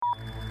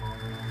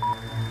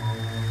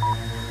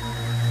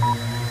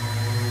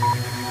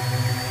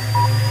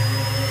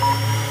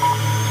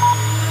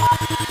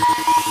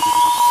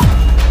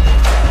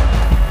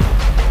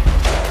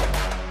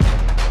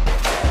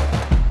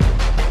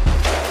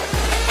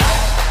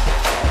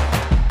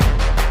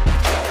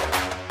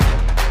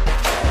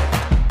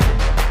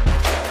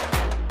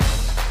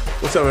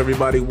What's up,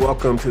 everybody?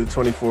 Welcome to the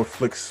 24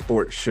 Flicks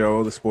Sports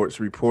Show, the Sports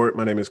Report.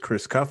 My name is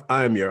Chris Cuff.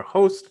 I am your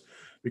host.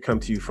 We come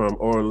to you from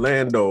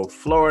Orlando,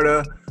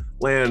 Florida,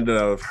 land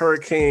of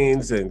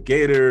hurricanes and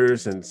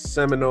gators and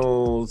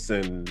Seminoles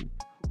and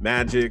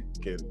magic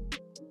and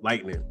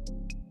lightning.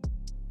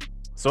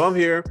 So I'm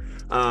here.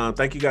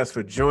 Thank you guys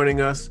for joining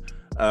us.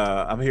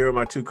 I'm here with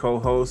my two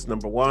co-hosts.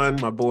 Number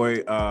one, my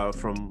boy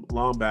from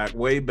long back,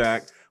 way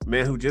back,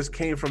 man who just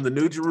came from the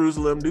New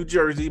Jerusalem, New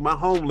Jersey, my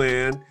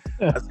homeland.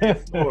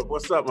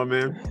 What's up, my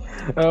man?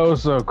 Oh,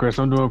 what's up, Chris?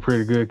 I'm doing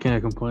pretty good.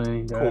 Can't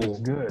complain. Cool.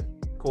 Good.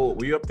 Cool.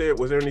 Were you up there?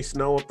 Was there any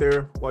snow up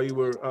there while you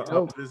were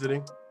up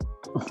visiting?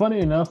 Funny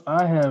enough,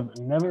 I have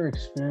never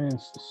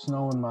experienced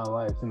snow in my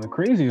life. And the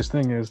craziest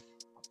thing is,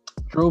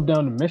 drove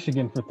down to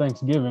Michigan for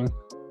Thanksgiving.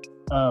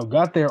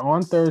 Got there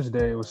on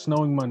Thursday. It was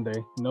snowing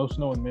Monday. No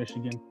snow in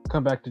Michigan.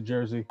 Come back to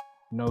Jersey.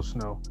 No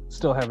snow.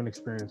 Still haven't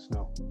experienced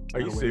snow. Are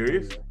you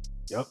serious?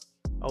 Yep.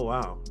 Oh,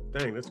 wow.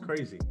 Dang, that's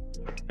crazy.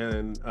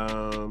 And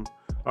our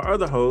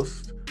other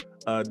host,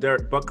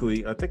 Derek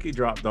Buckley, I think he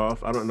dropped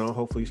off. I don't know.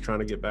 Hopefully he's trying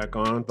to get back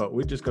on, but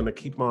we're just going to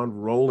keep on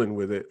rolling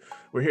with it.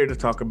 We're here to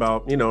talk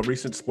about,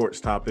 recent sports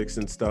topics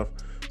and stuff.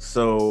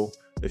 So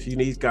if you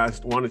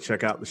guys want to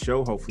check out the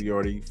show, hopefully you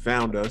already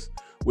found us.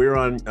 We're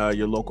on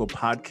your local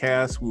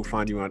podcast. We'll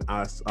find you on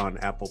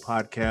Apple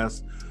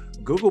Podcasts,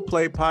 Google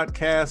Play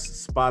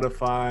Podcasts,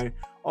 Spotify,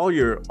 all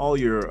your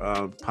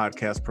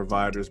podcast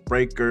providers,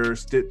 Breaker,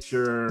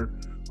 Stitcher,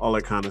 all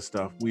that kind of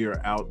stuff. We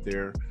are out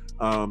there.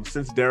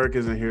 Since Derek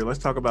isn't here, let's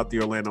talk about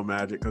the Orlando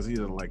Magic because he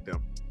doesn't like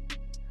them.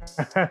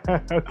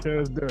 Okay,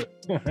 let's do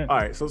it. All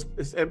right, so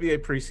it's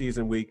NBA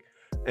preseason week,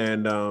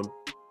 and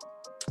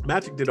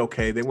Magic did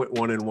okay. They went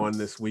 1-1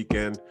 this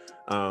weekend.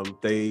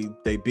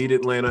 They beat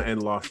Atlanta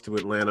and lost to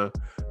Atlanta.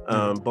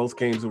 Both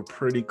games were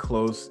pretty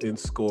close in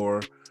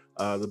score.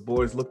 The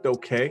boys looked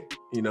okay.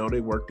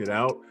 They worked it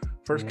out.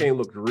 First game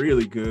looked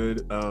really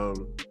good.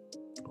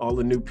 All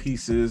the new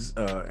pieces,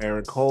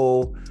 Aaron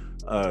Cole,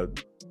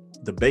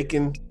 the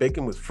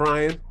bacon was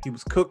frying. He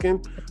was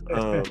cooking.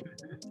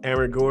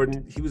 Aaron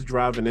Gordon, he was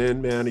driving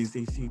in, man.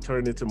 He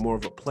turned into more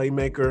of a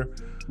playmaker.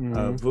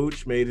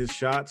 Vooch made his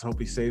shots. Hope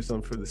he saves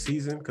some for the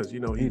season because, he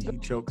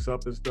chokes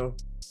up and stuff.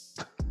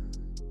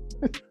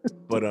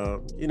 But,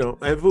 and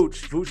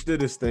Vooch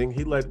did his thing.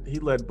 He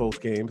led both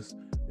games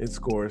in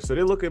scores. So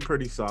they're looking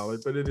pretty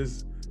solid, but it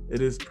is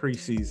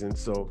preseason.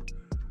 So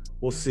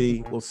we'll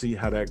see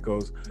how that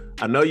goes.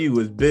 I know you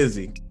was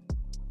busy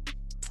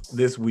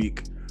this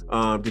week.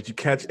 Did you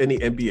catch any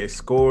NBA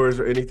scores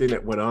or anything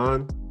that went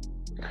on?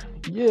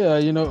 Yeah,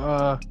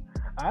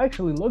 I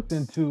actually looked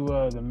into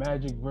the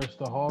Magic versus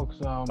the Hawks.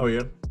 Oh,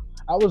 yeah?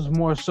 I was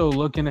more so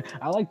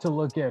I like to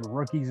look at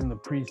rookies in the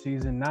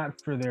preseason,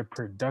 not for their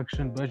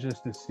production, but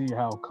just to see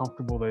how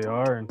comfortable they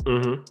are. And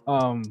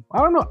I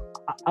don't know.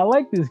 I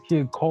like this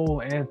kid,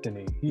 Cole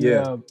Anthony.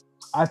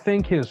 I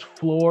think his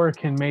floor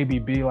can maybe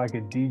be like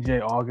a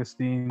DJ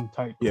Augustine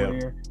type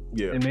player.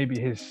 Yeah. And maybe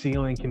his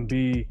ceiling can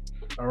be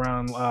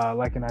around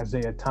like an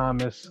Isaiah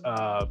Thomas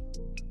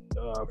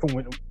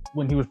from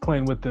when he was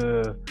playing with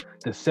the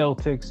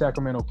Celtics,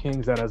 Sacramento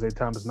Kings, that Isaiah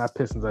Thomas, not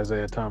Pistons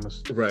Isaiah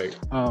Thomas. Right.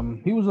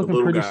 He was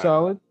looking pretty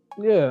solid.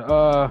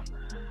 Yeah.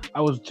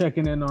 I was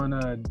checking in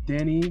on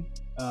Denny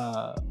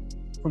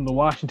from the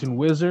Washington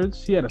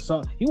Wizards. He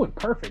went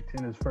perfect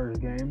in his first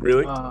game.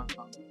 Really?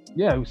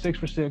 Yeah, he was 6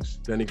 for 6.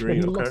 Denny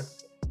Green, okay.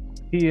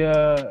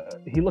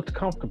 He looked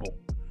comfortable.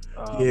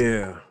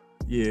 Yeah.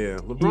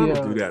 LeBron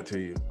will do that to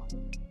you.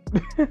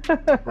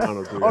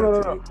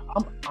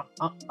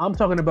 I'm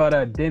talking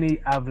about Denny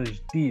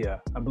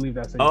Avdija. I believe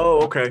that's it.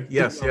 Oh, okay.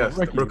 Yes.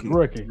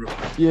 Rookie.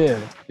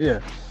 Yeah.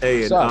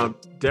 Hey, and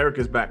Derek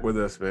is back with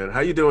us, man. How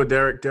you doing,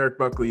 Derek? Derek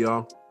Buckley,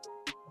 y'all.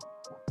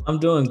 I'm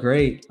doing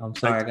great. I'm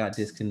sorry I got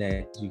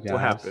disconnected, you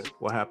guys.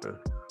 What happened?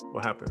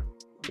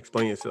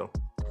 Explain yourself.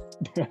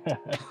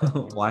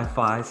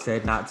 Wi-Fi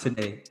said not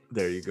today.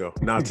 There you go.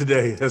 Not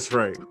today. That's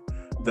right.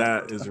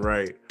 That is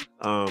right.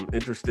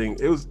 Interesting.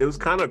 It was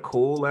kind of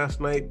cool last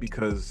night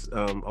because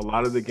a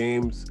lot of the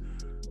games,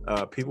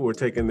 people were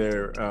taking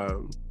their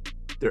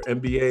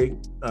NBA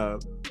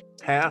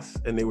pass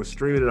and they were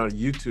streaming it on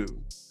YouTube.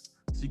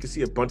 So you can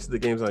see a bunch of the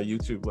games on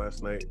YouTube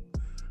last night.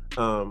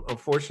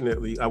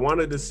 Unfortunately, I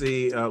wanted to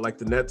see like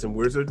the Nets and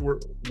Wizards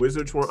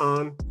were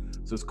on.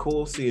 So it's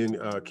cool seeing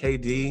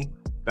KD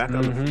back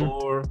on the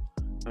floor.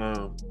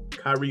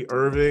 Kyrie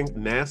Irving,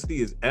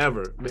 nasty as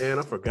ever. Man,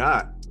 I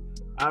forgot.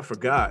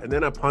 And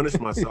then I punished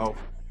myself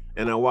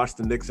and I watched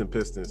the Knicks and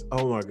Pistons.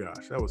 Oh my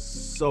gosh, that was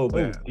so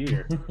bad. Oh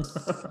dear.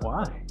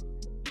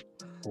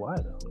 Why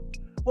though?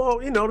 Well,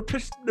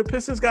 the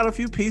Pistons got a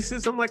few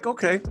pieces. I'm like,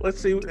 okay,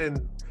 let's see.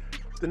 And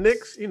the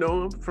Knicks,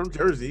 I'm from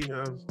Jersey.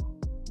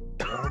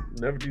 I'll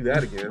never do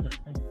that again.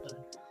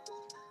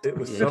 It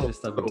was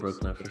just up in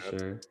Brooklyn for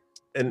sure.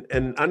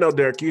 And I know,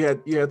 Derek, you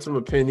had some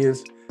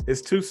opinions.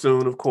 It's too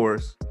soon, of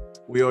course.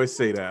 We always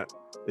say that.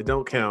 It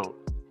don't count.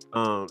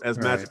 As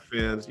Magic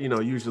fans,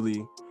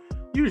 usually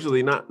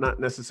Usually, not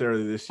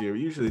necessarily this year.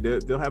 Usually,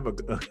 they'll have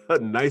a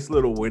nice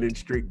little winning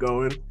streak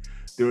going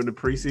during the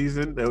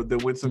preseason. They'll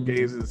win some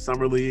games in the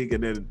summer league,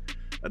 and then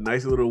a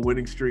nice little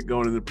winning streak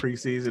going in the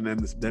preseason. And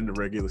then the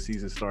regular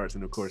season starts,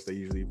 and of course, they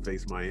usually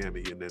face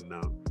Miami, and then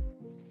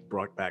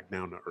brought back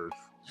down to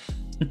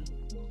earth.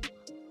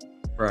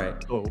 Right.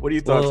 Oh, what are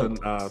your thoughts on?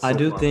 I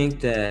do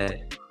think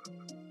that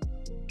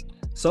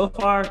so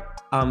far,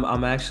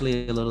 I'm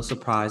actually a little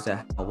surprised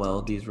at how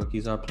well these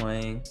rookies are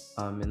playing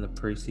in the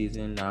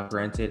preseason. Now,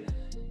 granted,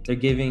 they're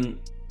getting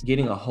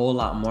a whole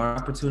lot more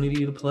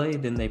opportunity to play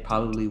than they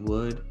probably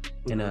would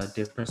in a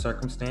different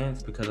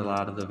circumstance, because a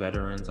lot of the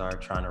veterans are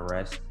trying to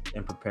rest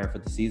and prepare for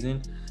the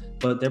season.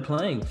 But they're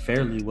playing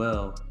fairly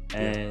well,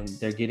 and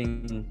they're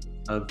getting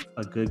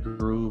a good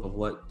groove of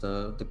what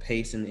the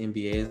pace in the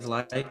NBA is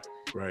like.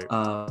 Right.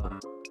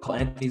 Cole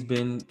Anthony's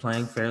been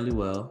playing fairly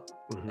well.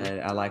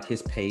 And I like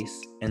his pace.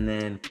 And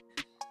then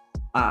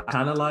I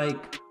kind of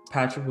like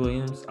Patrick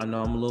Williams. I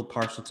know I'm a little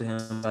partial to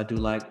him. I do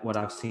like what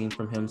I've seen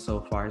from him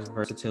so far, his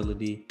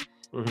versatility.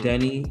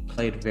 Denny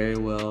played very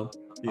well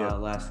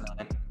last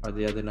night or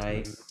the other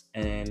night.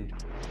 And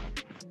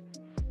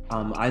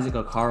Isaac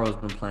Okaro has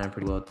been playing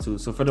pretty well too.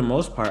 So for the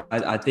most part,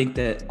 I think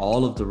that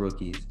all of the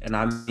rookies, and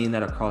I mean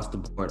that across the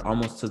board,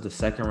 almost to the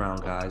second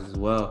round guys as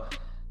well,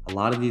 a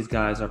lot of these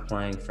guys are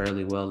playing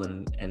fairly well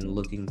and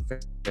looking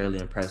fairly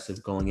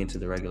impressive going into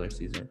the regular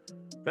season.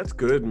 That's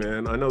good,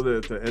 man. I know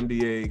that the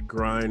NBA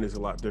grind is a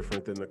lot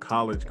different than the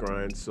college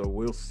grind, so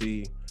we'll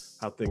see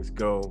how things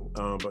go.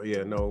 But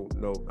yeah, no.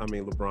 I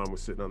mean, LeBron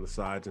was sitting on the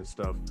sides and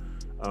stuff.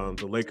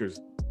 The Lakers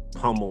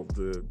pummeled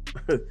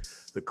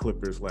the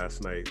Clippers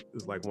last night. It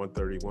was like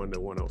 131 to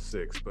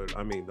 106. But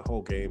I mean, the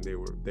whole game they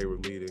were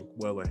leading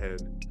well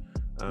ahead.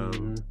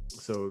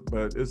 So,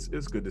 but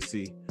it's good to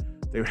see.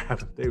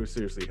 They were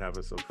seriously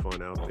having some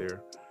fun out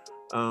there.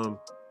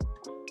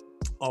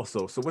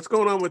 Also, so what's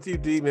going on with you,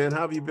 D, man?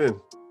 How have you been?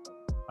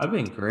 I've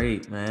been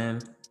great, man.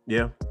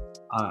 Yeah.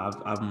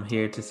 I'm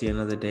here to see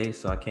another day,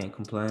 so I can't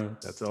complain.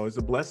 That's always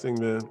a blessing,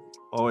 man.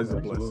 Always a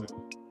blessing.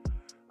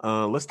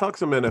 Let's talk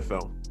some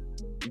NFL.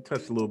 You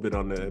touched a little bit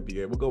on the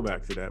NBA. We'll go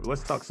back to that, but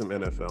let's talk some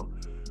NFL.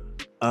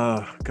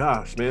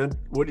 Gosh, man,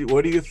 what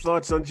are your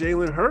thoughts on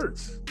Jalen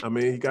Hurts? I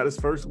mean, he got his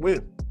first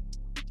win.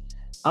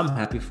 I'm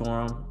happy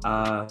for him.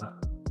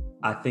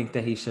 I think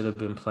that he should have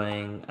been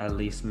playing at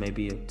least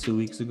maybe 2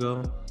 weeks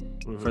ago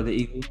for the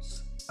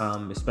Eagles,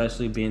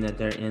 especially being that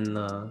they're in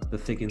the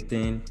thick and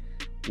thin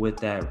with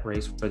that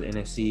race for the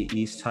NFC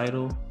East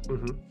title.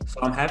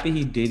 So I'm happy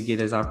he did get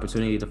his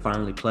opportunity to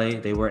finally play.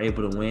 They were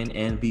able to win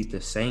and beat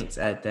the Saints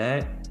at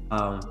that.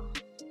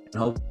 And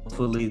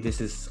hopefully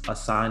this is a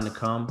sign to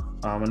come.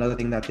 Another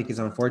thing that I think is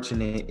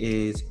unfortunate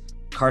is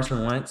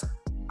Carson Wentz.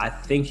 I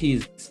think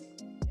he's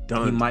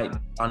done. He might be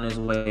on his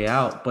way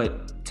out,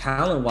 but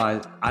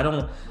talent-wise, I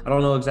don't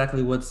know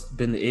exactly what's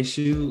been the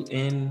issue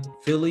in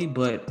Philly,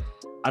 but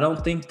I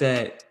don't think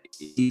that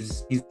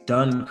he's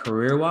done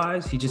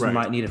career-wise. He just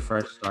might need a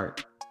fresh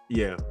start.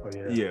 Yeah.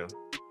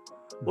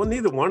 Well,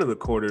 neither one of the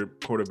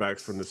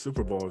quarterbacks from the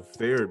Super Bowl have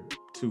fared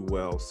too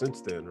well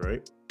since then,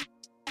 right?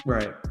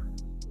 Right.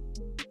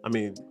 I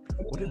mean,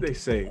 what did they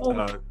say? Who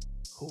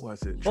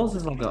was it? Foles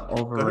is like an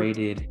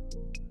overrated.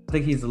 I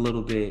think he's a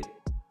little bit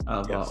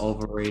of an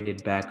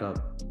overrated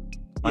backup.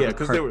 Yeah,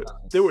 because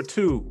there were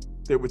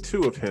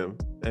two of him,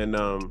 and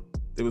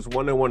there was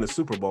one that won the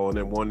Super Bowl, and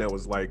then one that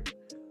was like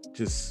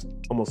just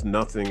almost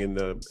nothing in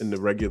the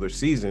regular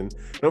season.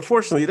 And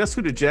unfortunately, that's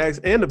who the Jags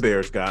and the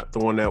Bears got. The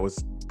one that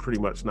was pretty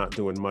much not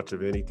doing much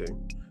of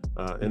anything,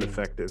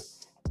 ineffective.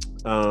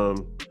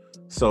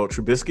 So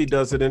Trubisky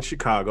does it in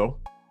Chicago.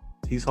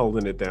 He's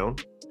holding it down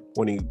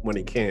when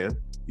he can.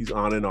 He's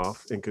on and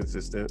off,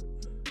 inconsistent,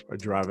 or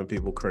driving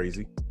people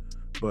crazy.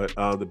 But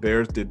the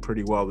Bears did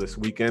pretty well this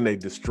weekend. They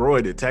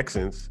destroyed the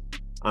Texans.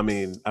 I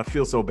mean, I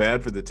feel so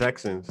bad for the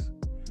Texans.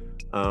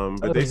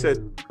 But they said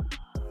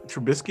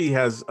Trubisky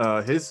has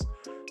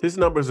his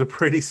numbers are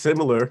pretty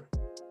similar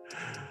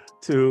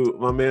to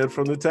my man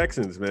from the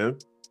Texans, man,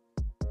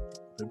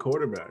 the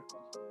quarterback.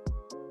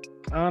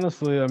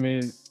 Honestly, I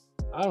mean,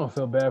 I don't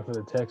feel bad for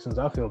the Texans.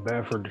 I feel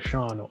bad for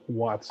Deshaun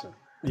Watson.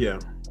 Yeah.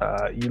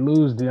 You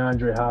lose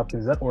DeAndre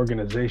Hopkins. That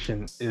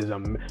organization is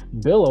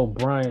Bill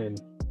O'Brien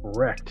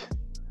wrecked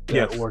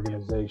that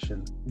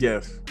organization.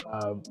 Yes.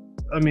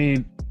 I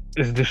mean,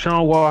 it's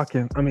Deshaun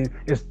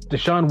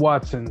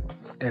Watson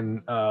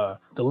and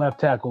the left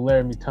tackle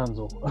Laramie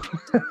Tunsil.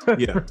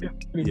 Pretty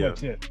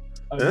much it.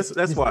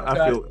 That's why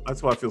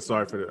I feel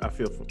sorry for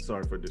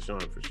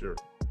Deshaun for sure.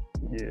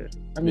 Yeah.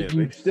 I mean,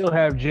 you still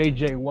have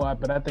JJ Watt,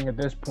 but I think at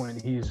this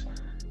point he's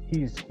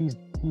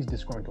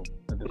disgruntled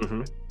at this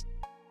point.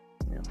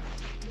 Yeah.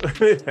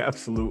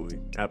 Absolutely.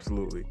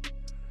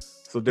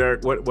 So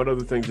Derek, what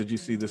other things did you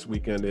see this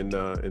weekend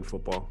in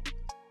football?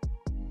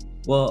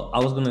 Well, I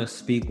was gonna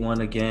speak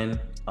one again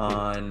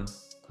on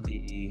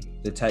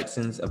the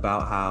Texans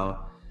about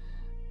how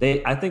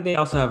I think they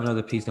also have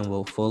another piece in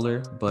Will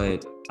Fuller,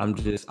 but I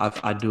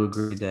do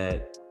agree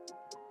that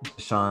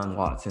Deshaun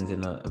Watson's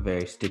in a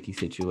very sticky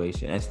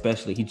situation,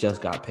 especially he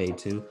just got paid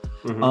too.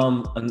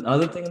 Mm-hmm.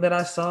 Another thing that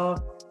I saw,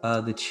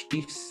 the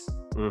Chiefs,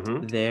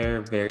 Mm-hmm.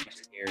 they're very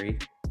scary.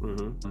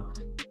 Mm-hmm.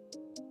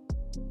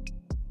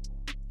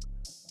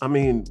 I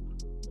mean,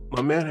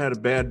 my man had a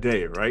bad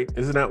day, right?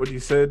 Isn't that what you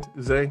said,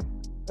 Zay?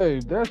 Hey,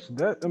 that's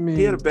that. I mean,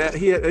 He had a bad.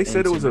 They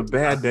said it was a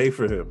bad day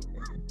for him.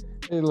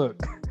 hey,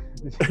 look.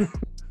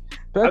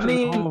 I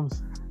mean,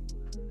 Mahomes,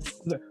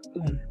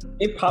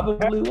 it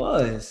probably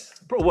was.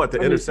 Bro, what the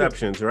I mean,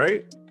 interceptions,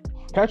 right?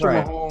 Patrick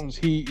Right. Mahomes,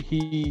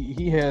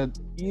 he had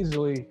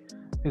easily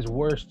his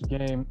worst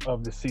game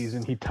of the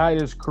season. He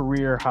tied his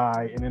career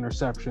high in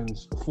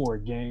interceptions for a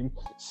game.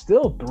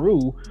 Still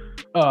threw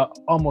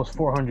almost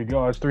 400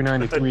 yards,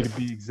 393 to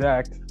be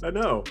exact. I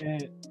know.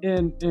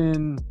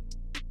 And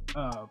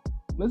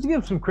let's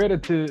give some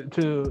credit to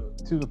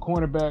the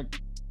cornerback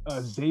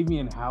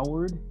Xavier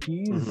Howard.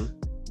 He's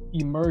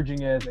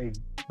emerging as a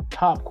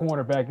top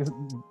cornerback.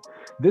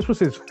 This was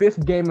his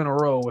 5th game in a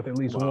row with at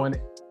least one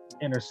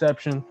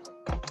interception.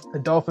 The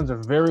Dolphins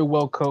are very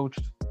well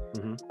coached.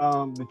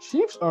 Mm-hmm. The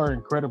Chiefs are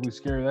incredibly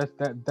scary.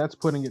 That's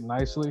putting it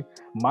nicely.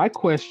 My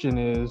question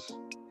is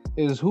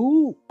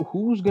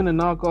who's gonna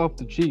knock off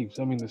the Chiefs?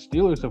 I mean, the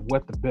Steelers have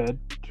wet the bed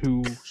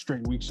 2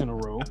 straight weeks in a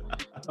row.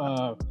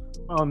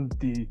 On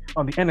the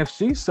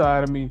NFC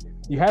side, I mean,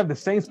 you have the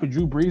Saints, but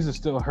Drew Brees is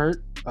still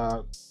hurt.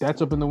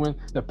 That's up in the wind.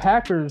 The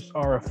Packers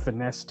are a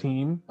finesse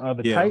team.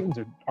 The Titans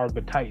are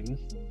the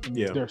Titans.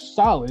 Yeah, they're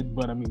solid,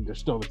 but I mean, they're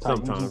still the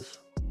Titans. Sometimes.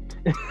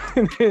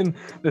 And then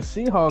the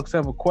Seahawks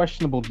have a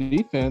questionable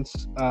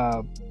defense.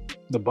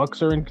 The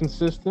Bucks are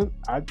inconsistent.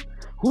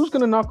 Who's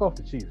going to knock off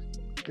the Chiefs?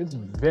 It's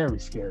very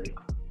scary.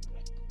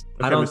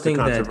 I don't think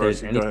that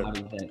there's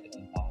anybody that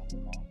can knock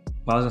them off.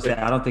 I was gonna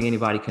say I don't think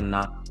anybody can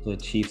knock the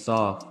Chiefs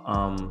off.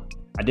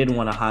 I did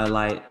want to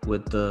highlight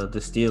with the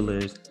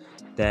Steelers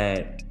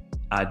that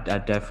I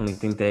definitely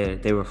think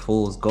they were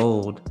fool's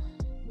gold.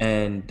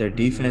 And their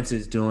defense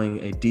is doing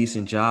a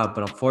decent job,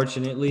 but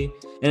unfortunately,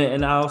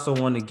 and I also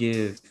want to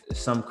give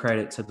some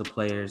credit to the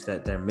players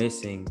that they're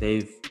missing.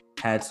 They've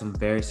had some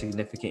very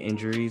significant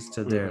injuries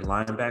to their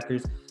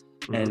linebackers,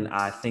 and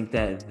I think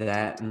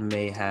that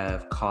may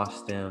have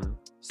cost them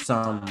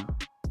some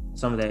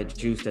of that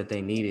juice that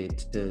they needed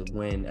to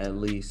win at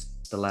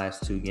least the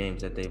last 2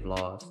 games that they've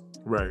lost.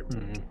 Right.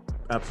 Mm-hmm.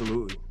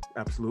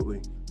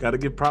 Absolutely. Got to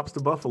give props to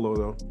Buffalo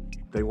though.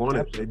 They won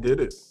it. They did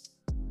it.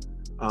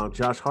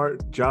 Josh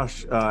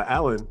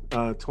Allen,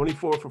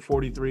 24 for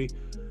 43,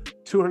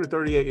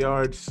 238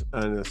 yards,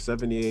 and a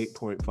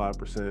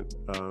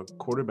 78.5%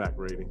 quarterback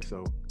rating.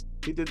 So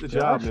he did the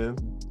job, man.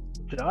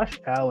 Josh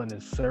Allen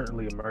is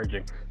certainly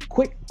emerging.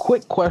 Quick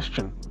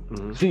question.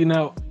 Mm-hmm. See,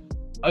 now,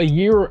 a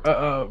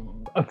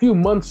few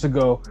months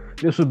ago,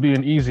 this would be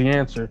an easy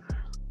answer.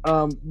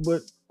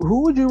 But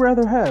who would you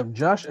rather have,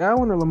 Josh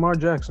Allen or Lamar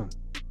Jackson?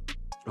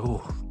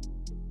 Oh,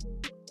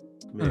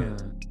 man.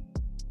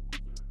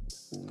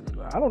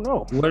 I don't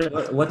know.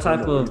 What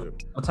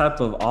type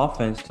of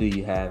offense do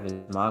you have is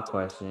my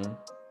question,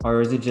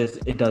 or is it just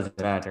it doesn't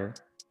matter?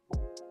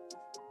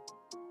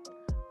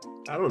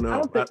 I don't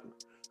know.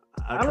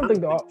 I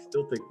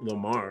still think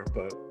Lamar,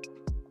 but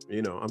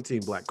I'm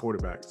team black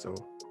quarterback, so.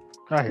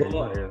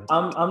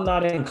 I'm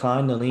not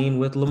inclined to lean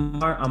with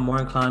Lamar. I'm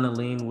more inclined to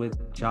lean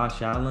with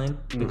Josh Allen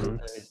because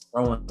of his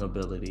throwing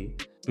ability,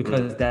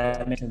 because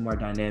that makes him more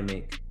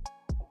dynamic.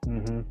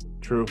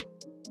 True.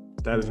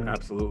 That is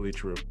absolutely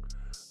true.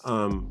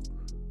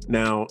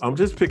 Now I'm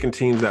just picking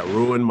teams that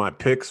ruined my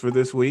picks for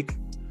this week.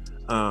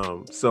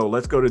 So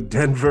let's go to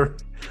Denver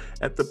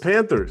at the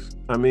Panthers.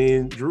 I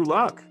mean, Drew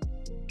Lock,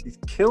 he's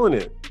killing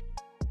it.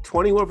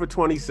 21 for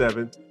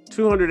 27,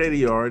 280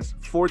 yards,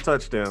 4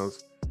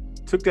 touchdowns,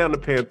 took down the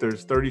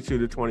Panthers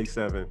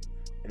 32-27.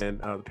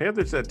 And the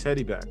Panthers had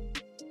Teddy back.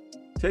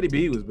 Teddy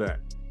B was back.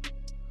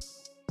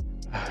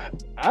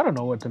 I don't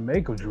know what to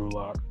make of Drew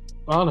Lock,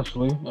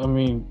 honestly. I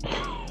mean,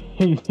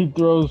 he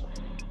throws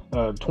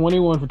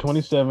 21 for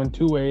 27,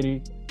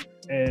 280,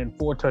 and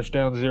 4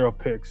 touchdowns, 0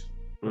 picks.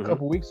 A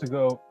couple weeks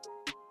ago,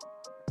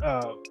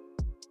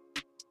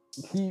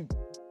 he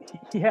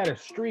had a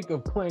streak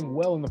of playing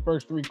well in the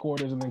first 3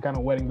 quarters and then kind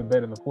of wetting the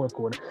bed in the 4th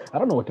quarter. I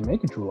don't know what to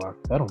make of Drew Lock.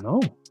 I don't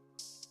know.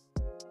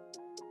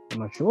 I'm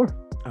not sure.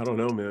 I don't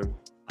know, man.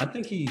 I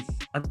think he's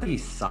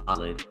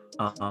solid.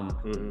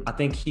 I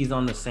think he's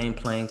on the same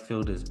playing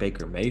field as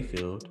Baker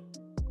Mayfield.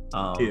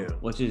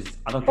 Which is,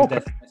 I don't think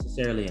that's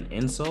necessarily an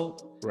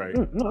insult. Right.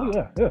 No,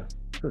 yeah,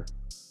 sure.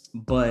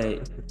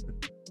 But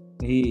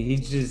he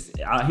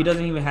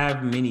doesn't even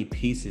have many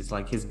pieces.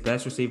 Like, his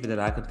best receiver that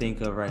I could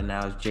think of right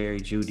now is Jerry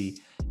Jeudy.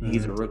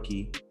 He's a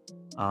rookie.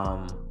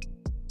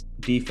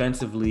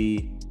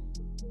 Defensively,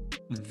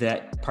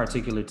 that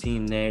particular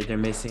team they're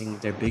missing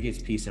their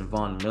biggest piece in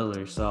Von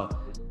Miller. So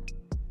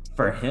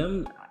for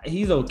him,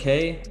 he's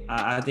okay.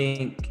 I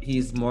think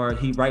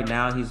right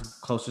now he's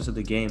closer to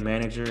the game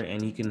manager, and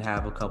he can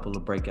have a couple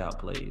of breakout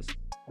plays.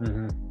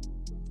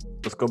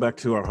 Let's go back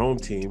to our home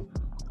team,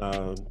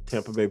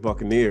 Tampa Bay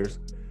Buccaneers.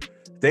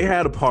 They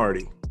had a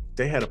party.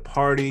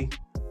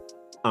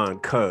 On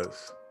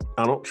Cuz.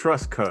 I don't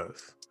trust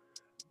Cuz.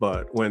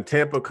 But when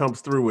Tampa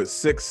comes through with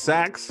 6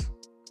 sacks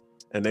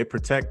and they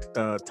protect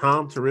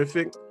Tom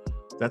Terrific,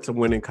 that's a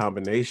winning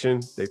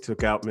combination. They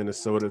took out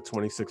Minnesota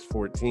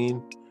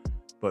 26-14.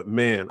 But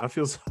man, I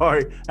feel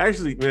sorry.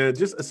 Actually, man,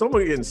 just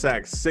someone getting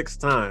sacked 6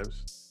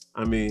 times.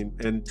 I mean,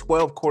 and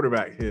 12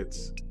 quarterback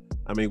hits.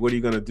 I mean, what are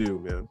you gonna do,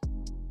 man?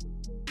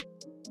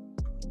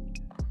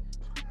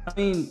 I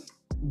mean,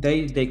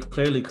 they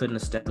clearly couldn't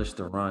establish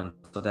the run,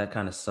 so that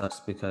kind of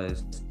sucks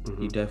because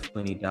you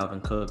definitely need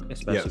Dalvin Cook,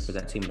 especially for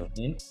that team to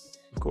win.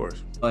 Of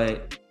course.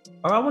 But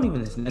or I wouldn't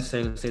even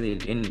necessarily say they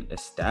didn't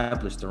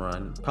establish the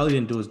run. Probably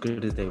didn't do as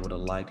good as they would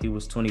have liked. He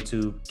was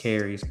 22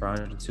 carries for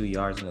 102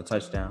 yards and a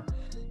touchdown.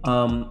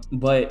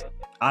 But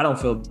I don't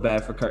feel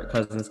bad for Kirk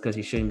Cousins because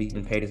he shouldn't be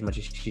getting paid as much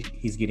as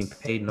he's getting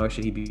paid, nor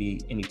should he be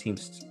any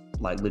team's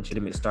like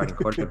legitimate starting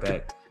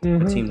quarterback.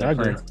 A team that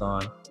plans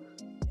on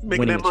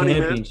winning a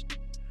championship.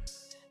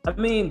 I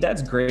mean,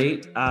 that's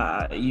great.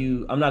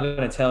 I'm not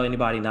gonna tell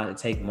anybody not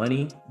to take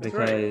money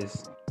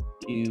because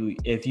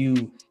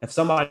if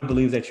somebody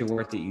believes that you're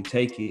worth it, you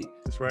take it.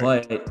 That's right.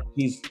 But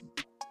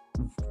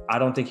I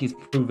don't think he's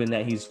proven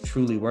that he's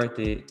truly worth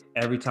it.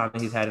 Every time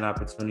he's had an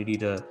opportunity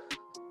to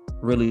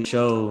really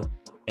show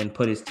and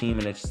put his team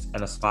in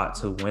a spot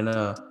to win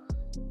the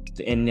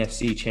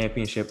NFC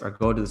championship or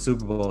go to the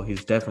Super Bowl,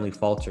 he's definitely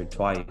faltered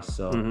twice.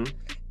 So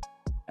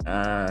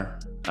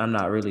I'm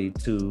not really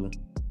too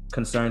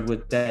concerned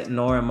with that,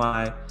 nor am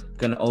I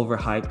gonna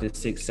overhype the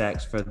 6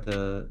 sacks for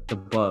the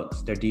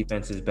Bucs. Their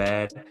defense is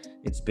bad.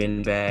 It's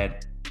been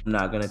bad. I'm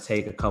not gonna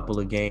take a couple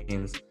of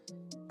games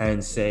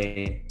and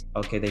say,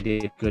 okay, they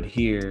did good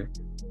here,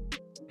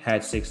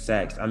 had 6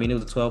 sacks. I mean, it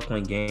was a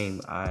 12-point game.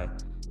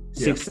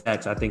 6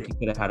 sacks, I think he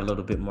could have had a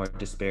little bit more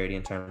disparity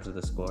in terms of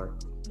the score.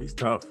 He's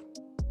tough.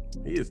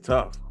 He is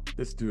tough,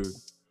 this dude.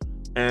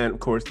 And, of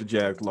course, the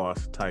Jags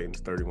lost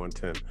Titans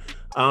 31-10.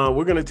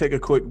 We're going to take a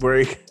quick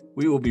break.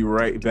 We will be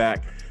right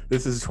back.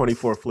 This is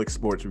 24 Flick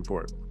Sports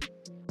Report.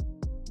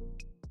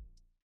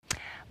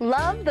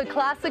 Love the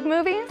classic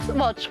movies?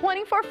 Well,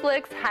 24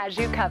 Flicks has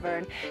you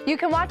covered. You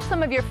can watch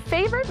some of your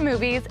favorite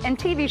movies and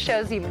TV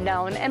shows you've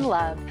known and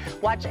loved.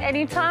 Watch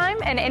anytime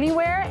and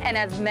anywhere and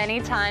as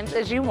many times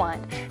as you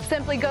want.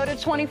 Simply go to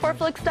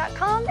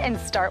 24flix.com and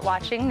start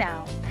watching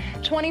now.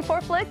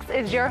 24 Flicks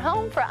is your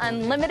home for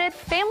unlimited,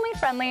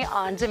 family-friendly,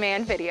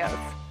 on-demand videos.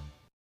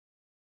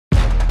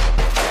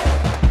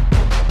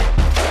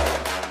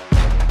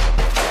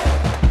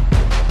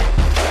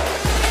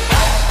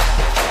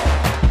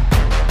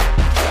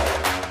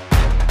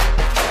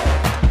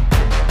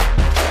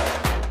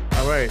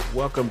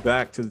 Welcome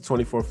back to the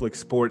 24 Flick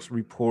Sports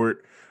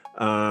Report.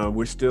 We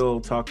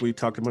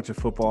talked a bunch of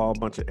football, a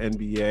bunch of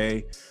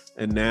NBA,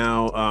 and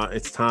now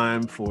it's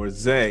time for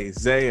Zay.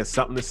 Zay has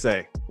something to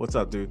say. What's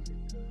up, dude?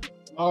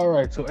 All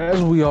right, so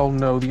as we all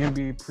know, the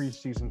NBA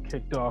preseason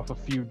kicked off a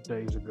few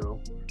days ago.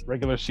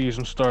 Regular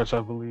season starts,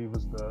 I believe,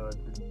 was the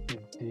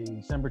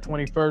December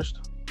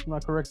 21st. Am I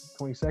correct?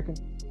 22nd?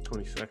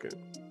 22nd.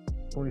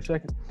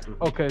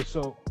 22nd? Okay,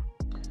 so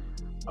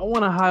I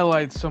want to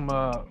highlight some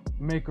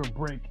make or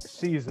break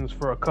seasons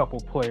for a couple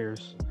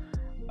players.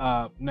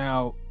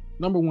 Now,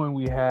 number one,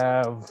 we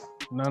have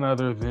none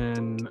other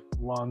than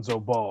Lonzo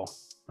Ball,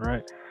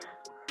 right?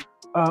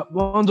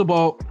 Lonzo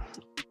Ball,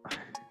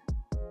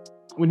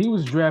 when he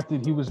was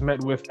drafted, he was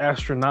met with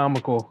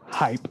astronomical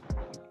hype,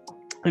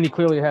 and he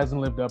clearly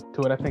hasn't lived up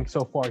to it. I think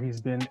so far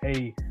he's been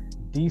a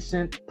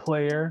decent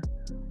player.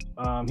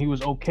 He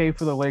was okay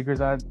for the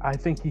Lakers. I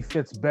think he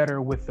fits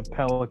better with the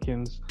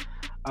Pelicans.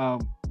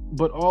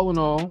 But all in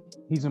all,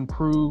 he's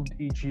improved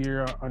each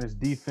year on his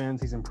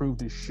defense. He's improved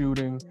his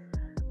shooting.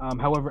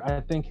 However, I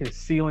think his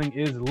ceiling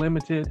is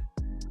limited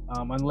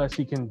unless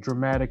he can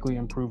dramatically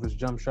improve his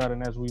jump shot.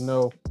 And as we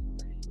know,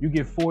 you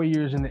get 4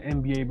 years in the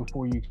NBA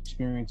before you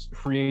experience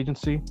free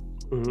agency.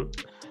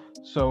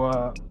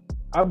 So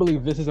I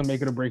believe this is a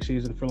make it or break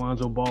season for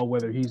Lonzo Ball,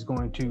 whether he's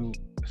going to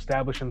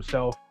establish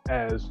himself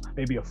as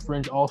maybe a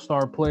fringe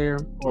all-star player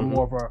or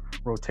more of a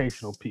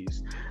rotational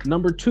piece.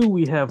 Number two,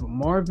 we have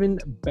Marvin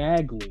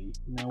Bagley.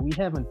 Now, we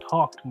haven't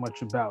talked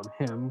much about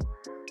him.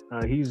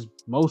 He's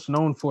most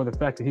known for the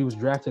fact that he was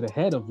drafted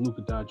ahead of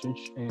Luka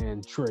Doncic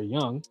and Trae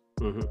Young.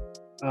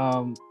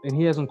 And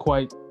he hasn't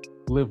quite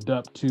lived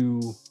up to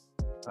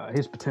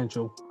his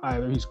potential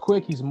either. He's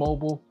quick, he's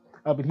mobile,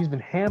 but he's been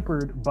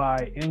hampered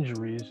by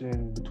injuries.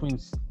 And between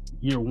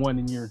year one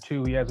and year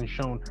two, he hasn't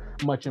shown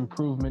much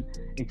improvement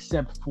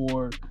except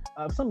for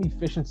some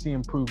efficiency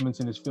improvements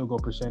in his field goal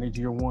percentage.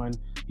 Year one,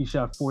 he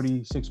shot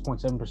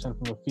 46.7%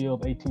 from the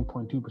field,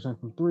 18.2%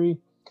 from three.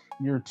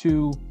 Year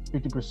two,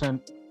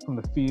 50% from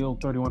the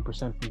field,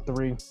 31% from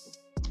three.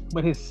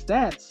 But his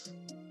stats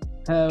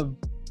have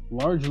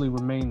largely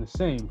remained the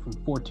same, from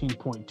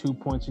 14.2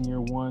 points in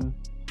year one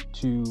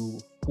to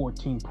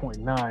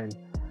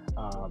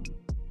 14.9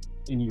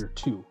 in year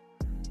two.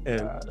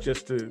 And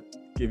just to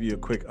give you a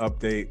quick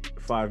update,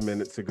 5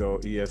 minutes ago,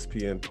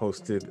 ESPN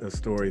posted a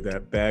story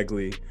that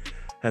Bagley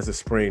has a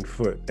sprained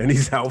foot, and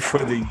he's out for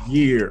the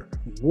year.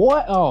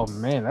 What? Oh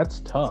man,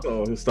 that's tough.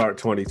 So he'll start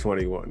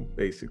 2021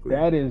 basically.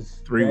 That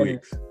is 3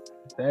 weeks.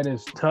 That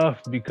is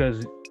tough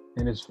because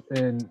in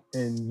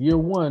year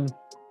one,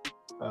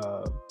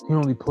 he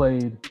only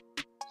played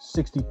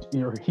 60.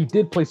 Or he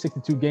did play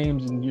 62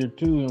 games. In year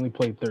two, he only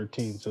played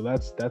 13. So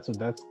that's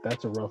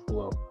a rough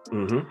blow.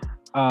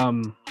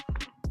 Mm-hmm.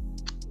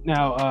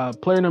 Now,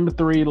 player number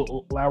 3,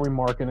 Lauri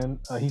Markkanen.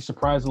 He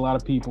surprised a lot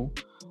of people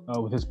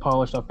with his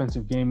polished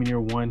offensive game in year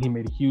one. He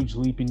made a huge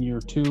leap in year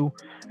two,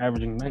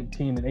 averaging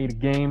 19 and 8 a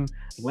game.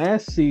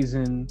 Last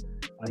season,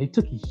 he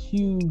took a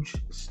huge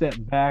step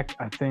back.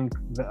 I think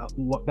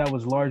that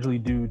was largely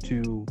due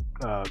to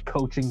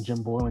coaching.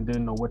 Jim Boylen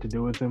didn't know what to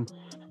do with him.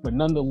 But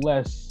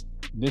nonetheless,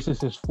 this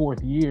is his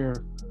 4th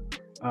year.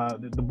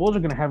 The Bulls are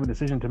going to have a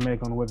decision to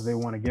make on whether they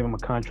want to give him a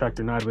contract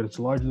or not, but it's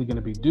largely going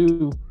to be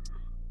due.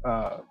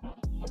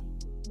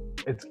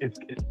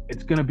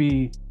 It's going to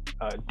be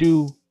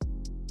due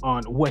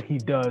on what he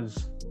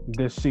does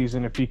this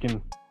season if he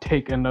can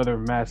take another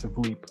massive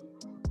leap.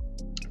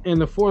 And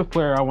the 4th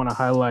player I want to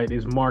highlight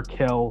is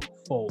Markelle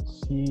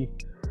Fultz.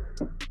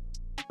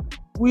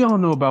 We all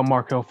know about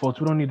Markelle Fultz.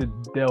 We don't need to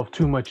delve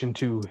too much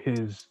into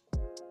his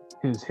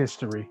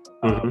history.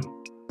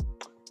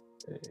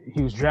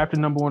 He was drafted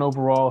number 1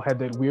 overall, had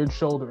that weird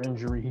shoulder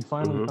injury. He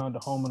finally found a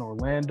home in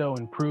Orlando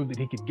and proved that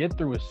he could get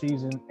through a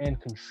season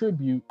and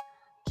contribute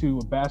to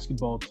a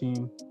basketball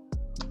team.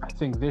 I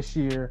think this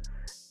year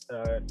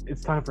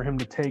it's time for him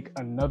to take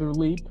another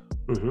leap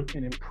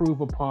and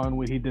improve upon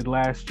what he did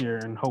last year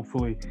and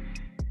hopefully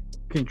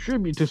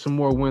contribute to some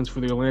more wins for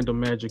the Orlando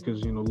Magic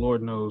because,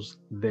 Lord knows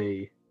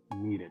they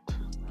need it.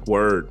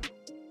 Word.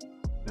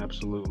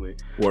 Absolutely.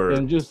 Word.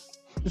 And just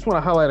want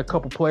to highlight a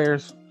couple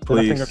players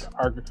Please. that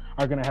I think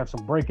are going to have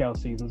some breakout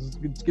seasons.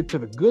 Let's get to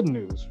the good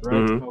news,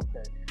 right?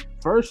 Okay.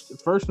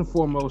 First and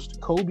foremost,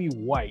 Coby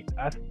White.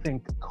 I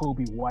think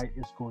Coby White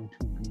is going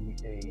to be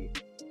a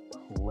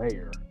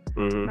player.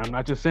 And I'm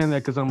not just saying that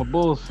because I'm a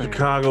Bulls fan.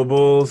 Chicago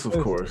Bulls, of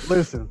course.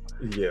 Listen.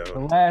 Yeah.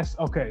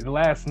 The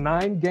last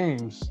 9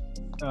 games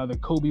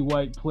that Coby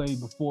White played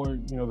before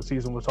the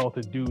season was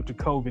halted due to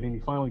COVID, and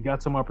he finally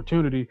got some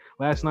opportunity.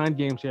 Last 9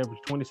 games, he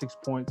averaged 26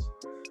 points,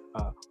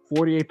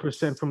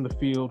 48% from the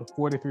field,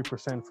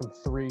 43% from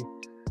 3.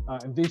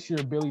 And this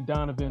year, Billy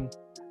Donovan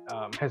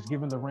has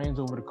given the reins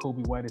over to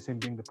Coby White as him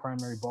being the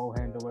primary ball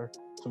handler.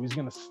 So he's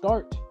going to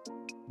start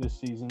this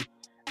season.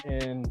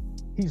 And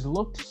he's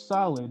looked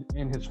solid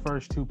in his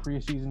first 2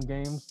 preseason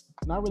games,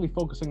 not really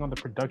focusing on the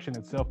production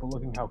itself, but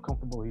looking how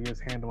comfortable he is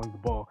handling the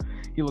ball.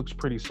 He looks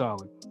pretty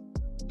solid.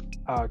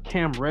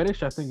 Cam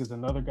Reddish, I think, is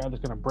another guy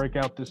that's going to break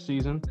out this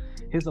season.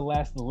 His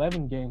last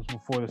 11 games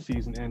before the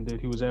season ended,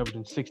 he was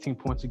averaging 16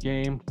 points a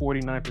game,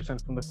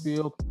 49% from the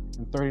field,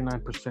 and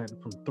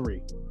 39% from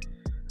 3.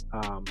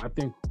 I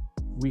think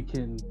we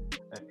can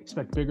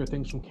expect bigger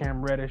things from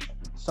Cam Reddish.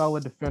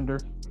 Solid defender,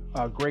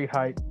 great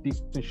height,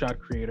 decent shot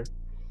creator.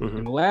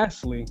 And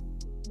lastly,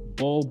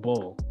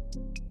 Bol.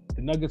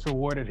 The Nuggets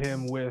rewarded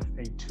him with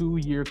a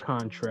 2-year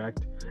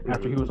contract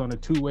after he was on a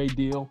 2-way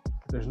deal.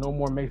 There's no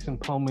more Mason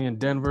Plumlee in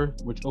Denver,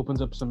 which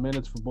opens up some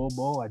minutes for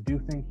Bol. I do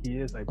think he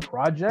is a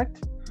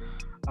project,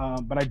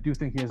 but I do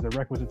think he has the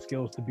requisite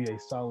skills to be a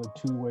solid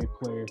 2-way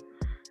player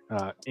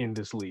in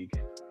this league.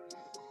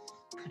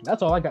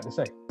 That's all I got to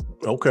say.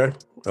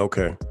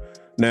 Okay.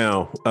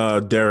 Now,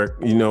 Derek,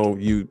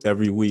 you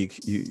every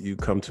week you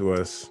come to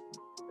us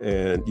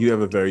and you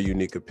have a very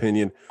unique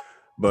opinion,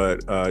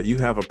 but you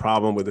have a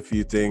problem with a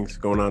few things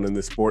going on in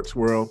the sports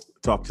world.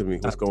 Talk to me.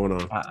 What's going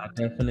on? I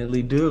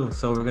definitely do.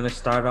 So we're going to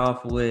start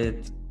off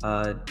with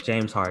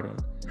James Harden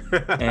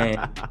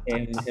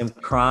and him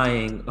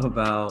crying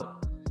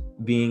about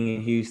being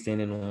in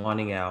Houston and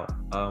wanting out.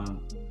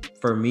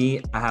 For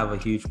me, I have a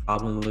huge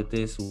problem with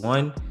this.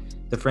 One,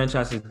 the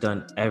franchise has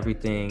done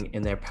everything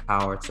in their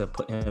power to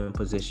put him in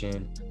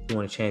position to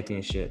win a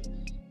championship.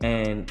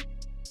 And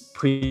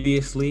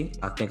previously,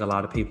 I think a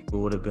lot of people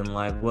would have been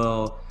like,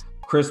 well,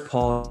 Chris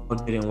Paul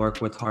didn't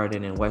work with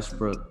Harden and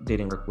Westbrook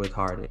didn't work with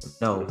Harden.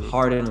 No,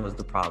 Harden was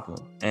the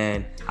problem.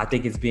 And I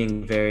think it's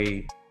being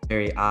very,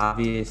 very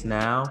obvious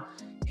now.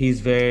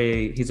 He's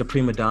a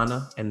prima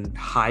donna and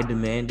high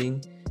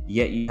demanding,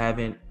 yet you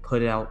haven't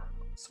put out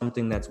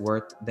something that's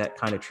worth that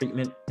kind of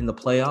treatment in the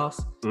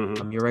playoffs.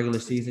 Your regular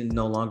season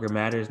no longer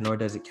matters, nor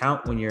does it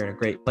count when you're a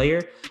great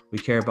player. We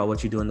care about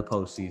what you do in the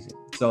postseason.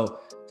 So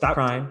stop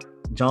crying.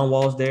 John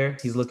Wall's there.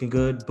 He's looking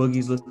good.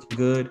 Boogie's looking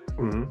good.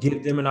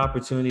 Give them an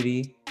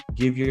opportunity.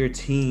 Give your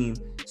team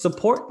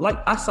support. Like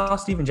I saw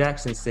Steven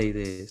Jackson say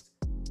this.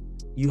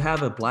 You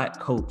have a black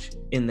coach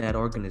in that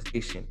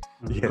organization.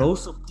 Go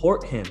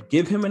support him.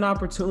 Give him an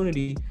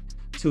opportunity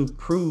to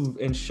prove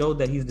and show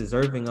that he's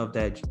deserving of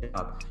that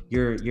job.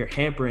 You're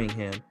hampering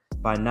him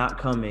by not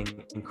coming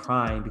and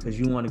crying because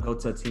you want to go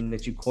to a team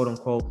that you quote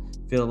unquote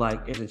feel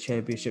like is a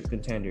championship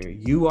contender.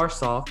 You are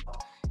soft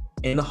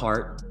in the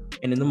heart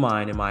and in the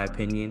mind, in my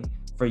opinion,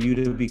 for you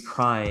to be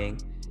crying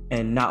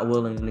and not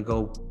willing to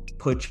go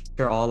put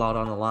your all out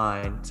on the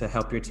line to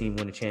help your team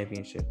win a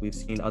championship. We've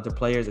seen other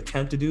players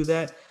attempt to do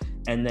that,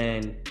 and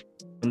then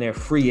when they're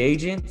free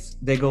agents,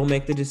 they go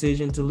make the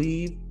decision to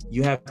leave.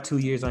 You have 2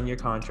 years on your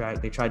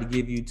contract. They try to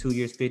give you 2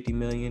 years, 50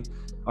 million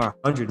or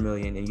 100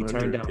 million, and you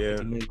turn down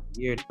 50 million a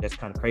year. That's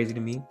kind of crazy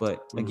to me.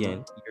 But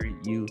again,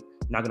 you're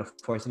not going to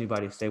force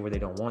anybody to stay where they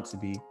don't want to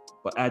be.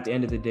 But at the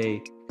end of the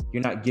day,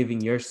 you're not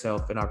giving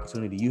yourself an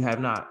opportunity. You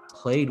have not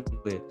played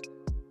with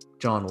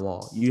John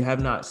Wall. You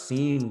have not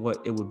seen what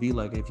it would be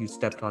like if you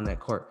stepped on that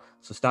court.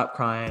 So stop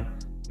crying,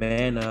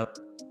 man up,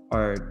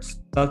 or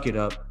suck it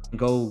up.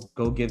 Go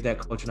give that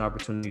coach an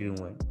opportunity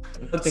to win.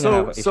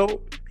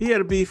 So he had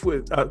a beef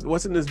with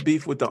wasn't this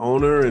beef with the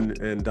owner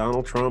and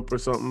Donald Trump or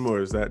something, or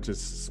is that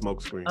just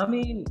smokescreen? I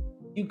mean,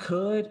 you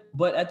could,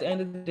 but at the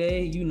end of the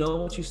day, you know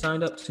what you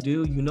signed up to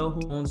do. You know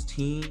who owns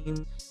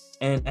teams,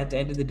 and at the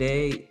end of the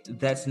day,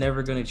 that's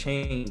never going to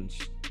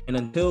change. And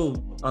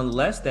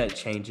unless that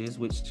changes,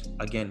 which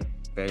again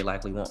very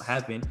likely won't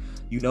happen,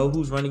 you know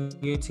who's running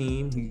your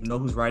team, you know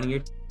who's writing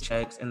your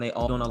checks, and they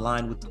all don't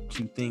align with what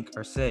you think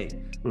or say.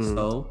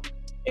 So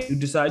if you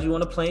decide you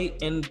want to play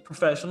in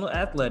professional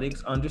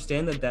athletics,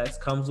 understand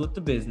that comes with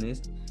the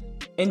business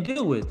and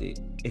deal with it.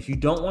 If you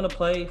don't want to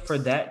play for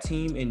that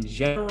team in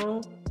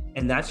general,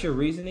 and that's your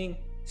reasoning,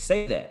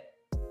 say that.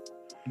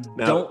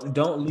 Now,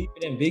 don't leave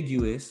it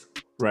ambiguous.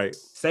 Right.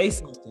 Say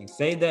something.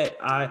 Say that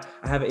I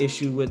have an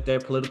issue with their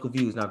political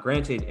views. Now,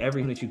 granted,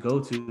 everything that you go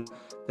to,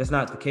 that's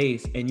not the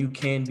case, and you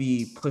can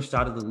be pushed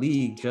out of the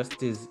league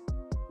just as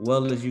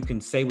well as you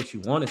can say what you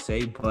want to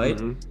say.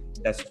 But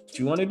that's what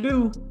you want to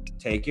do.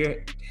 Take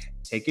your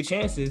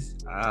chances.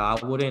 I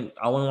wouldn't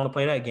want to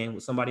play that game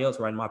with somebody else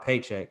writing my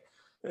paycheck.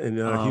 And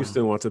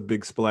Houston wants a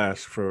big splash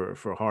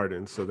for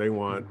Harden, so they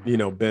want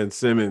Ben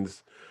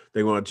Simmons,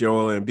 they want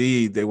Joel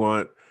Embiid, they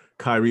want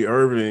Kyrie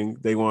Irving,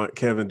 they want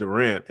Kevin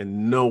Durant,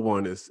 and no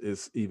one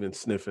is even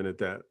sniffing at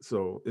that.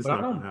 So it's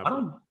not gonna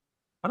happen.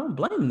 I don't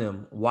blame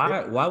them.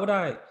 Why would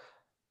I?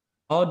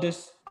 I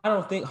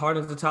don't think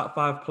Harden's the top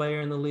 5 player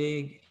in the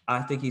league.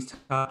 I think he's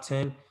top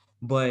 10,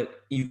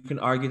 but you can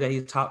argue that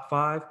he's top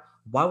 5.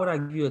 Why would I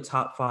give you a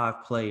top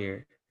 5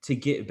 player to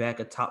get back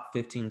a top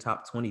 15,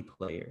 top 20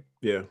 player?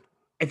 Yeah.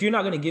 If you're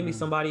not going to give me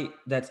somebody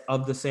that's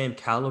of the same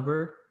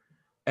caliber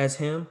as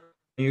him,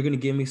 and you're going to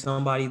give me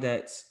somebody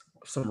that's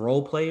some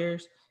role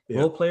players,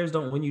 role players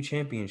don't win you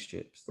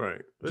championships.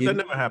 Right. But that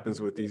never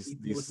happens with these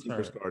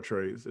superstar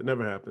trades. It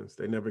never happens.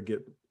 They never get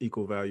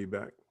equal value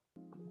back.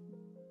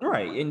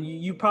 Right. And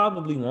you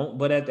probably won't.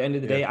 But at the end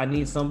of the day, I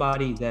need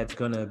somebody that's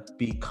going to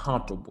be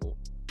comparable.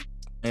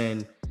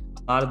 And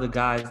a lot of the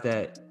guys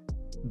that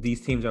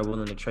these teams are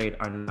willing to trade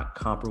are not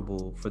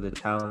comparable for the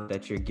talent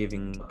that you're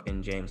giving up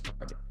in James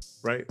Harden.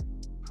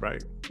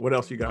 Right. What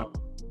else you got?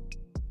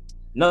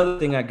 Another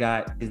thing I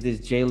got is this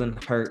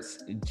Jalen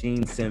Hurts,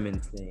 Gene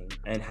Simmons thing,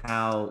 and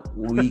how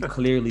we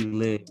clearly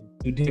live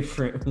in 2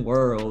 different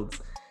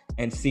worlds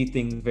and see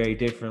things very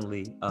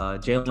differently.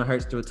 Jalen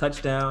Hurts threw a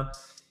touchdown.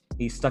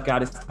 He stuck out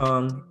his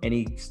tongue and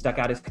he stuck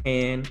out his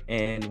hand,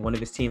 and one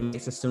of his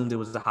teammates assumed it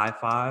was a high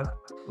five.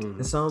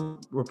 And some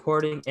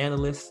reporting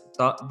analysts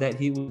thought that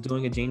he was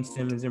doing a Gene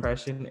Simmons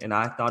impression, and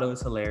I thought it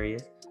was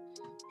hilarious.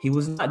 He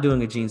was not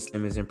doing a Gene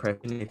Simmons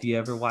impression. If you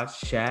ever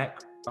watched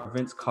Shaq or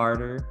Vince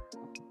Carter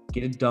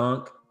get a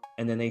dunk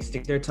and then they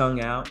stick their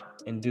tongue out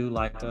and do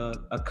like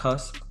a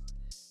cusp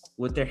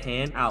with their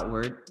hand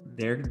outward,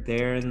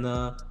 they're in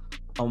the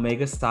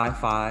Omega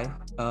Psi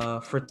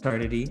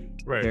fraternity.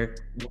 Right. They're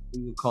what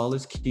we would call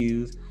as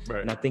Qs.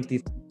 Right. And I think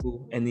these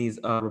people and these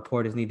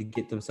reporters need to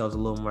get themselves a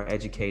little more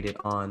educated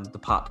on the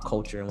pop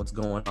culture and what's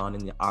going on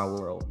in our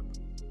world.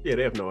 Yeah,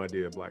 they have no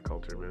idea of black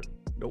culture, man.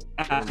 Nope.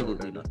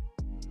 Absolutely none.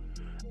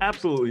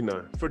 Absolutely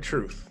none. For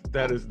truth.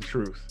 That is the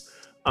truth.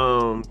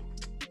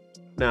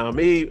 Now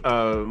me,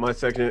 my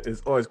section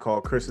is always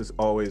called Chris is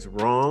Always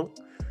Wrong.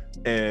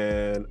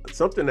 And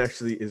something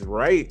actually is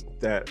right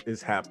that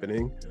is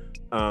happening.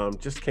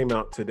 Just came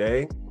out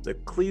today. The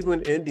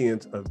Cleveland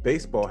Indians of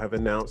baseball have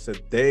announced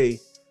that they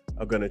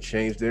are going to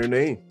change their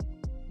name.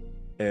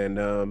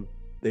 And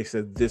they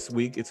said this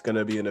week it's going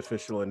to be an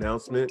official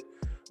announcement,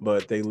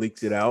 but they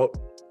leaked it out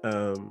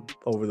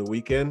over the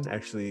weekend.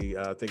 Actually,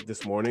 I think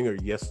this morning or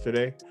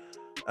yesterday.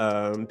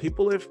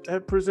 People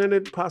have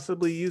presented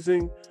possibly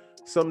using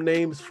some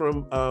names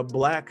from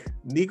Black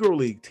Negro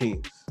League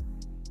teams.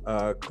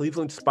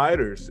 Cleveland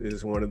Spiders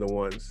is one of the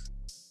ones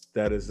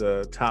that is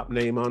a top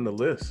name on the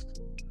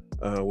list.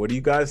 What do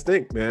you guys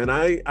think, man?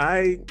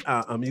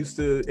 I'm used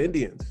to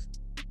Indians.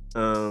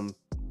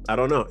 I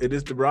don't know. It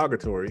is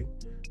derogatory.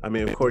 I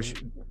mean, of course,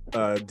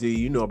 D,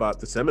 you know about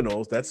the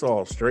Seminoles. That's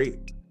all straight,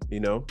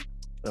 you know.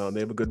 They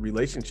have a good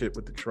relationship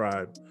with the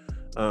tribe.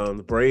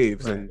 The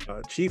Braves and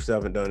Chiefs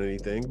haven't done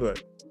anything,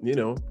 but, you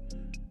know,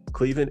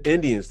 Cleveland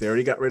Indians, they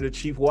already got rid of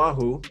Chief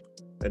Wahoo,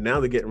 and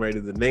now they're getting rid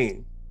of the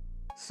name.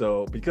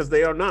 So, because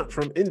they are not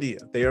from India.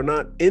 They are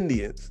not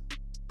Indians,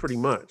 pretty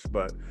much.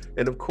 But,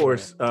 and of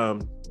course,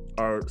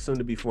 our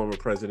soon-to-be former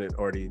president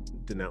already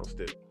denounced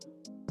it.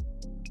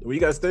 What do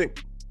you guys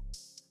think?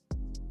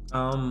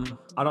 I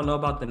don't know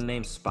about the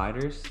name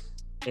Spiders,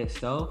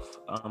 itself.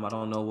 I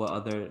don't know what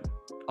other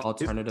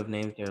alternative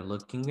names they're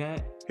looking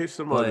at. Here's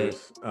some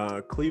others: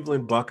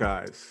 Cleveland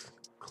Buckeyes,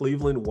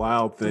 Cleveland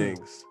Wild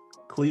Things,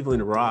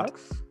 Cleveland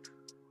Rocks,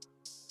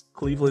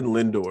 Cleveland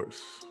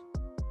Lindors.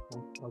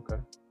 Okay.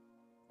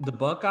 The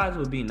Buckeyes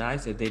would be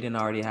nice if they didn't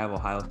already have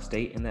Ohio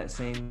State in that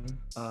same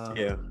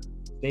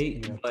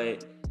state,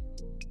 but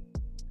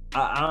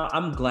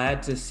I'm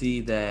glad to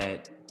see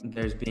that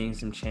there's being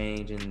some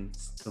change and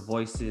the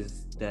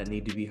voices that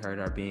need to be heard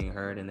are being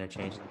heard, and they're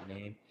changing the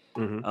name.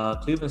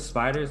 Mm-hmm. Cleveland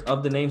Spiders,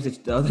 of the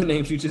other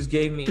names you just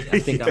gave me, I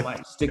think I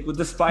might stick with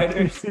the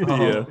Spiders.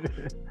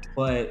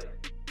 But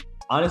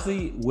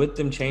honestly, with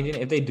them changing,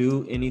 if they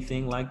do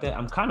anything like that,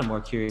 I'm kind of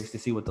more curious to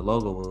see what the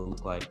logo will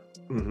look like.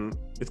 Mm-hmm.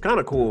 It's kind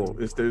of cool.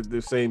 It's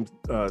the same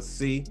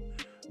C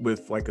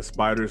with like a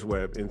spider's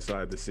web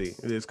inside the C.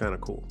 It is kind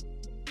of cool.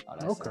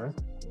 Okay.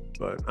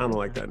 But I don't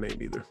like that name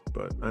either.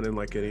 But I didn't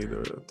like any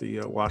of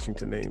the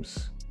Washington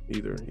names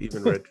either,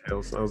 even Red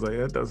Tails. I was like,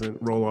 that doesn't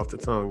roll off the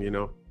tongue, you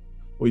know.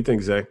 What do you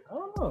think, Zay? I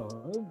don't know.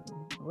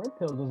 Red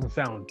Tails doesn't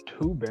sound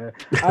too bad.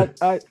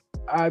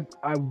 I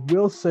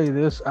will say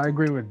this. I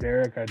agree with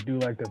Derek. I do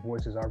like that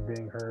voices are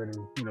being heard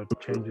and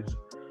changes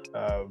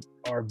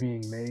are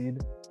being made.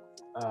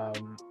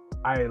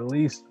 I at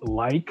least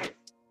like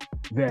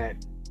that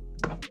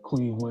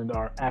Cleveland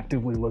are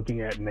actively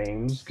looking at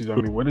names, because I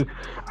mean, what is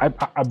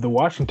the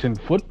Washington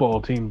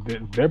football team?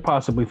 They're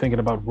possibly thinking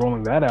about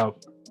rolling that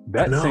out,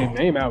 same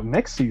name out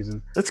next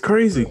season. That's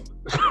crazy.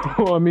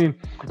 So I mean,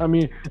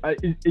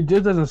 it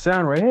just doesn't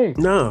sound right. Hey,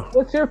 no.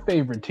 What's your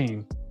favorite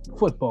team?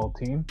 Football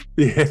team?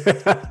 Yeah.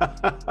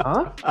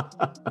 Huh?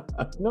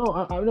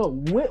 No, I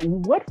know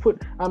what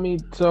foot. I mean,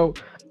 so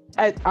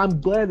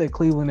I'm glad that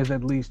Cleveland is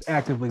at least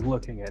actively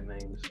looking at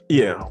names.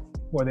 Yeah.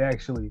 Where they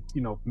actually,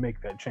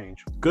 make that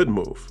change. Good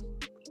move.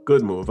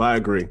 I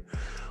agree.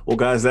 Well,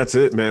 guys, that's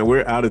it, man.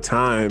 We're out of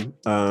time.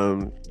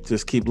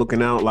 Just keep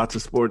looking out. Lots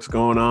of sports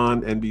going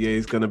on. NBA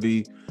is going to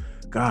be,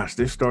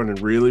 they're starting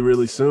really,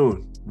 really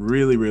soon.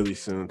 Really, really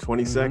soon.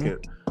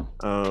 22nd.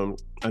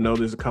 I know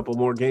there's a couple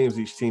more games.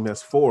 Each team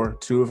has 4.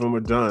 2 of them are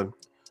done.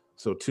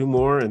 So 2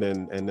 more, and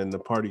then the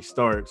party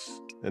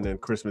starts. And then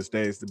Christmas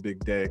Day is the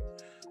big day.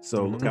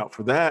 So look out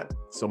for that.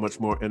 So much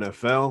more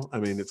NFL.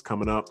 I mean, it's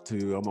coming up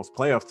to almost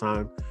playoff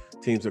time.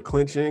 Teams are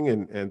clinching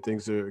and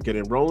things are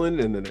getting rolling.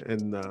 And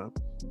the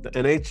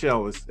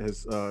NHL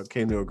has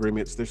came to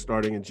agreements. They're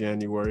starting in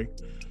January.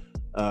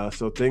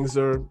 So things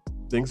are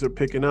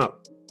picking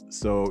up.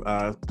 So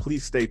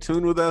please stay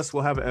tuned with us.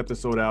 We'll have an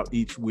episode out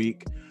each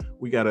week.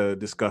 We got to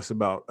discuss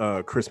about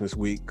Christmas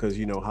week because,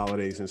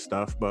 holidays and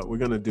stuff, but we're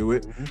going to do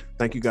it.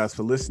 Thank you guys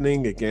for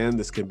listening. Again,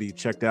 this can be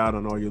checked out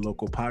on all your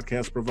local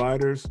podcast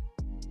providers.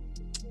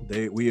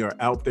 We are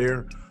out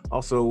there.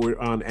 Also, we're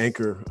on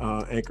Anchor,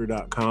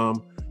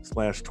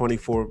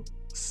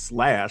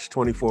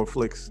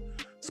 anchor.com/24/24Flicks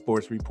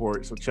Sports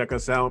Report. So check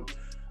us out.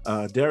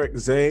 Derek,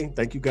 Zay,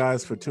 thank you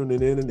guys for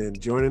tuning in and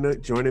joining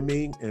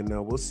me. And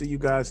we'll see you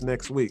guys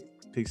next week.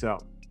 Peace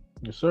out.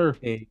 Yes, sir.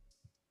 Hey.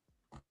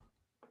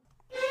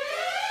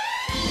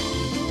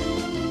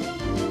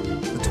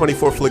 The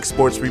 24 Flicks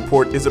Sports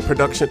Report is a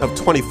production of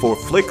 24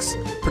 Flicks.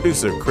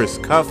 Producer Chris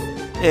Cuff.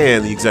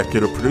 And the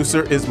executive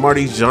producer is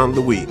Marty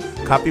Jean-Louis.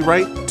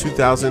 Copyright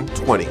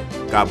 2020.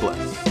 God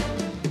bless.